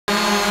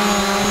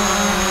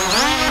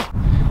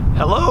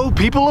Hello,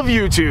 people of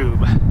YouTube.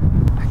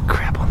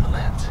 Crap on the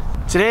lens.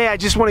 Today I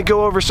just want to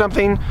go over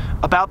something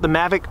about the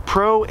Mavic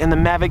Pro and the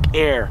Mavic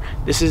Air.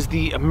 This is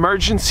the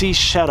emergency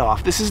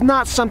shutoff. This is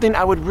not something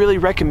I would really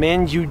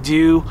recommend you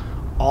do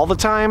all the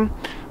time,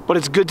 but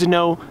it's good to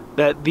know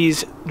that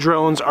these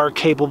drones are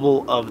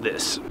capable of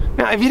this.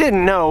 Now, if you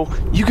didn't know,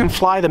 you can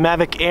fly the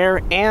Mavic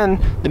Air and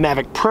the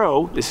Mavic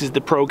Pro, this is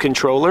the Pro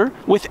controller,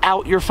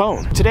 without your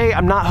phone. Today,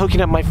 I'm not hooking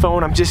up my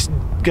phone, I'm just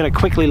gonna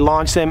quickly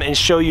launch them and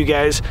show you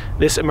guys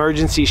this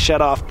emergency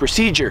shutoff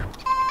procedure.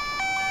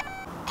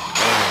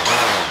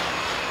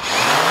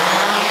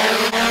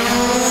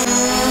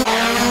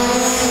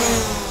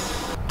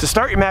 To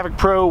start your Mavic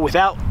Pro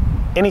without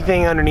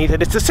anything underneath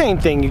it, it's the same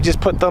thing. You just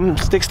put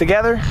thumbsticks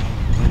together,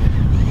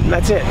 and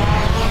that's it.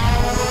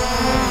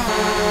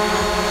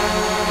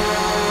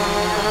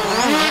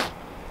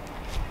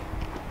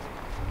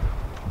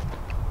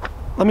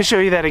 Let me show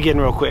you that again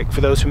real quick for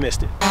those who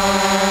missed it.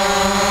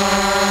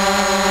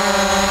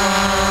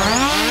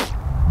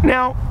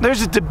 Now,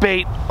 there's a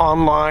debate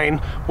online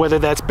whether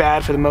that's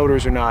bad for the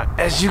motors or not.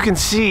 As you can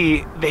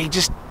see, they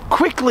just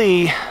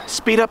quickly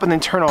speed up and then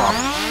turn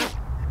off.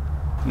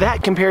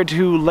 That compared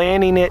to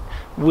landing it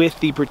with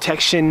the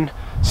protection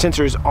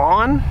sensors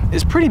on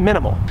is pretty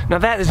minimal. Now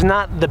that is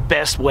not the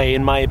best way,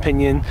 in my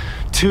opinion,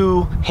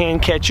 to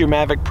hand catch your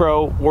Mavic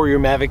Pro or your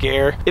Mavic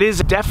Air. It is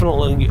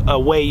definitely a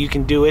way you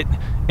can do it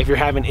if you're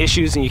having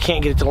issues and you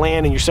can't get it to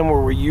land and you're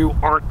somewhere where you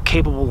aren't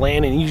capable of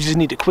landing and you just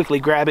need to quickly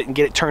grab it and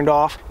get it turned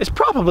off. It's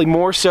probably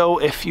more so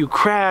if you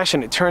crash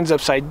and it turns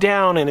upside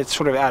down and it's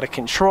sort of out of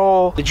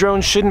control. The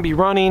drone shouldn't be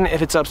running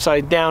if it's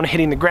upside down,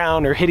 hitting the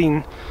ground or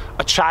hitting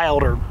a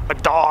child or a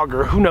dog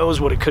or who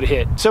knows what it could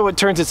hit. So it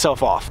turns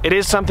itself off. It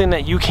is something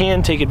that you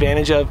can take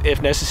advantage of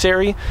if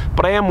necessary,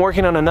 but I am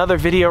working on another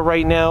video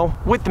right now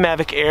with the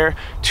Mavic Air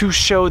to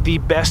show the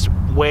best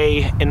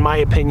way, in my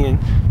opinion,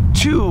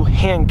 to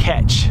hand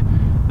catch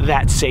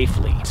that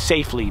safely.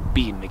 Safely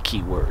being the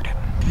key word.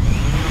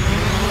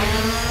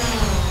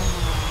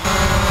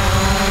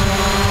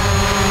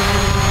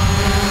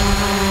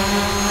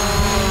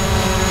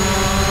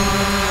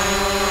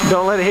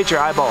 Don't let it hit your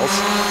eyeballs.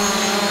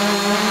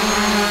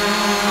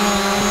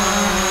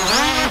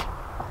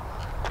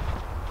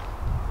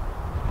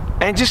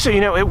 And just so you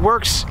know, it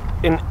works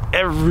in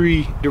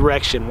every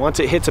direction. Once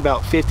it hits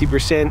about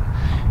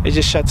 50%, it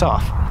just shuts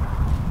off.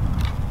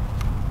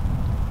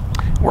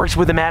 Works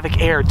with the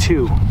Mavic Air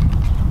too.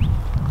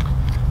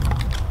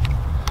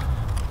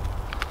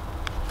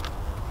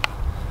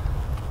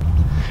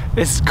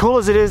 As cool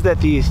as it is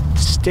that the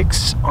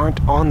sticks aren't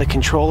on the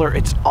controller,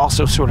 it's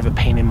also sort of a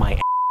pain in my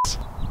ass.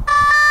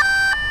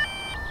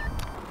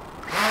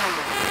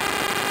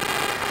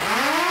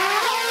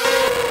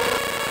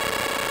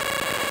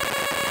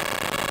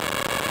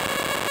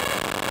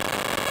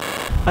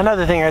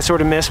 Another thing I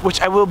sort of missed, which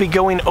I will be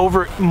going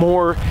over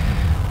more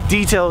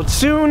detailed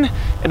soon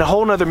in a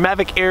whole nother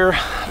Mavic Air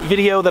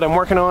video that I'm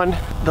working on,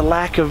 the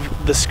lack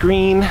of the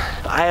screen,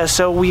 the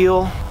ISO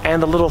wheel,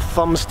 and the little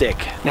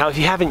thumbstick. Now, if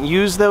you haven't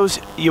used those,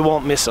 you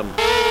won't miss them.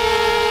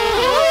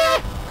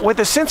 With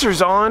the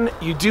sensors on,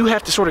 you do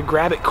have to sort of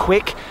grab it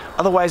quick,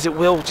 otherwise it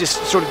will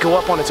just sort of go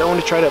up on its own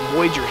to try to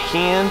avoid your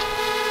hand.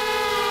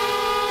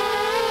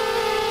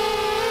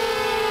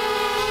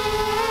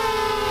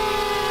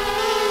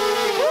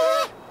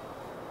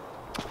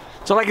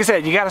 So like I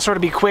said, you gotta sort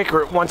of be quick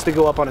or it wants to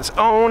go up on its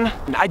own.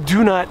 And I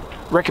do not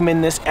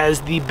recommend this as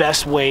the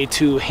best way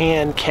to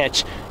hand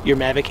catch your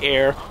Mavic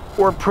Air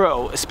or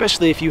Pro,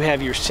 especially if you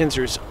have your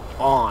sensors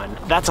on.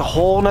 That's a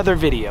whole nother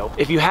video.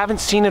 If you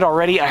haven't seen it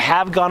already, I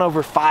have gone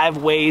over 5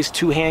 ways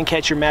to hand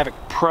catch your Mavic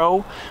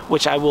Pro,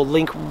 which I will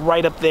link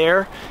right up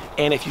there.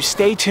 And if you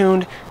stay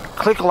tuned,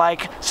 click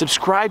like,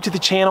 subscribe to the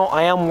channel.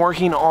 I am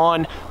working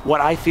on what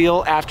I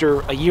feel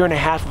after a year and a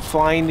half of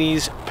flying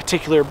these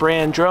particular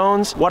brand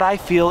drones, what I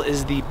feel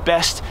is the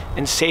best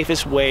and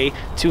safest way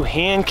to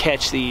hand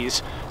catch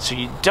these so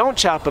you don't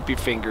chop up your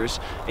fingers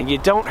and you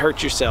don't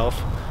hurt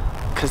yourself,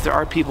 because there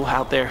are people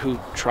out there who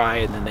try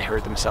and then they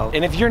hurt themselves.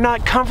 And if you're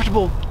not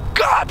comfortable,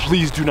 God,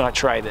 please do not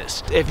try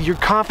this. If you're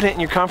confident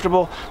and you're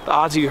comfortable, the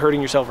odds of you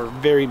hurting yourself are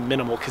very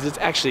minimal because it's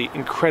actually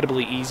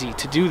incredibly easy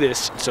to do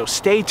this. So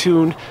stay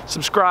tuned,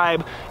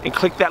 subscribe, and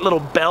click that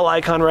little bell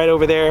icon right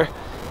over there,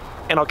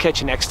 and I'll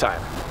catch you next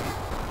time.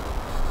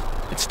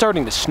 It's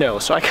starting to snow,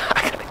 so I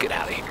gotta get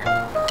out of here.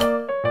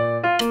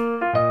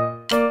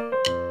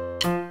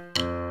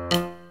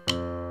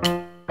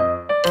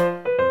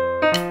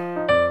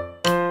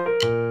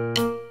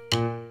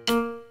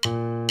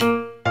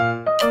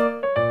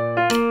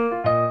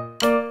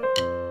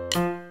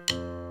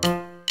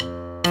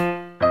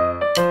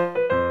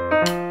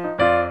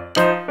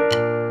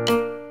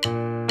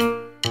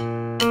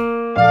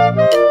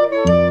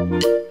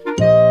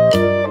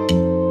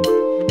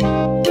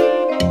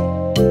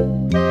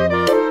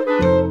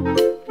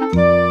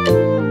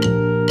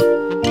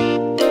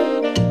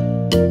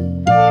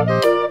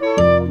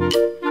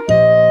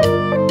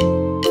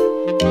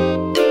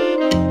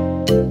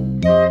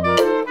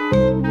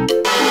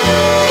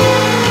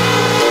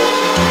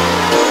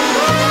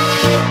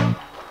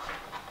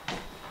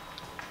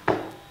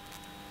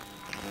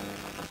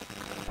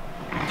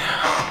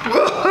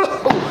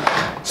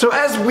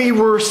 we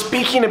were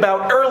speaking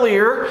about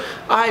earlier,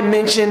 I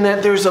mentioned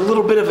that there's a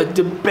little bit of a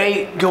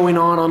debate going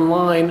on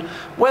online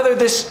whether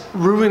this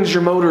ruins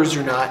your motors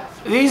or not.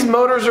 These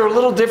motors are a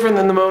little different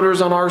than the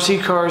motors on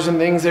RC cars and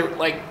things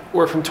that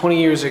were from 20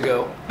 years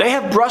ago. They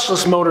have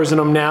brushless motors in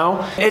them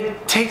now.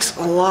 It takes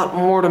a lot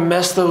more to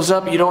mess those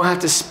up. You don't have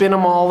to spin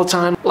them all the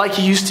time like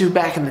you used to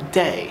back in the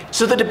day.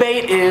 So the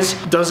debate is,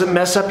 does it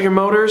mess up your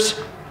motors?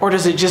 Or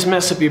does it just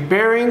mess up your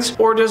bearings?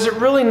 Or does it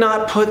really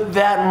not put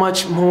that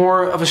much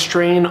more of a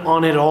strain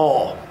on it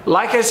all?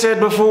 Like I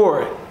said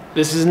before,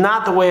 this is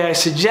not the way I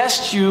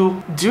suggest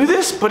you do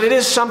this, but it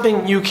is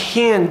something you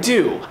can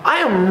do. I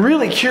am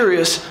really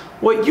curious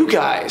what you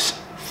guys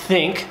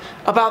think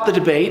about the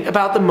debate,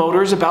 about the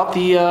motors, about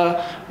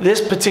the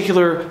this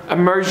particular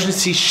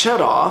emergency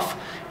shutoff,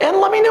 and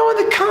let me know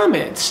in the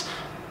comments.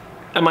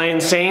 Am I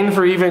insane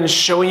for even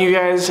showing you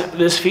guys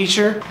this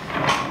feature?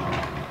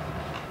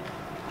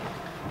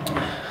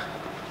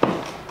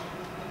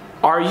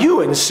 Are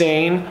you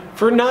insane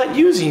for not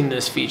using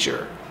this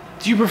feature?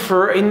 Do you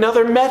prefer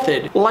another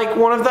method, like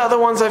one of the other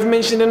ones I've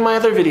mentioned in my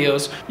other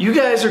videos? You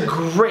guys are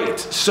great,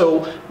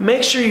 so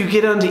make sure you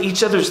get onto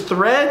each other's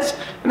threads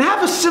and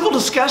have a civil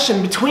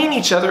discussion between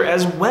each other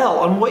as well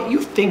on what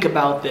you think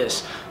about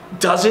this.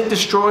 Does it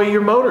destroy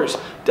your motors?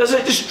 Does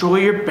it destroy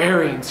your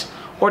bearings?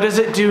 Or does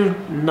it do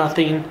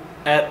nothing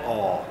at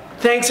all?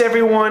 Thanks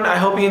everyone, I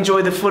hope you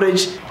enjoyed the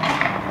footage,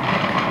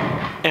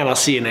 and I'll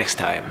see you next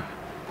time.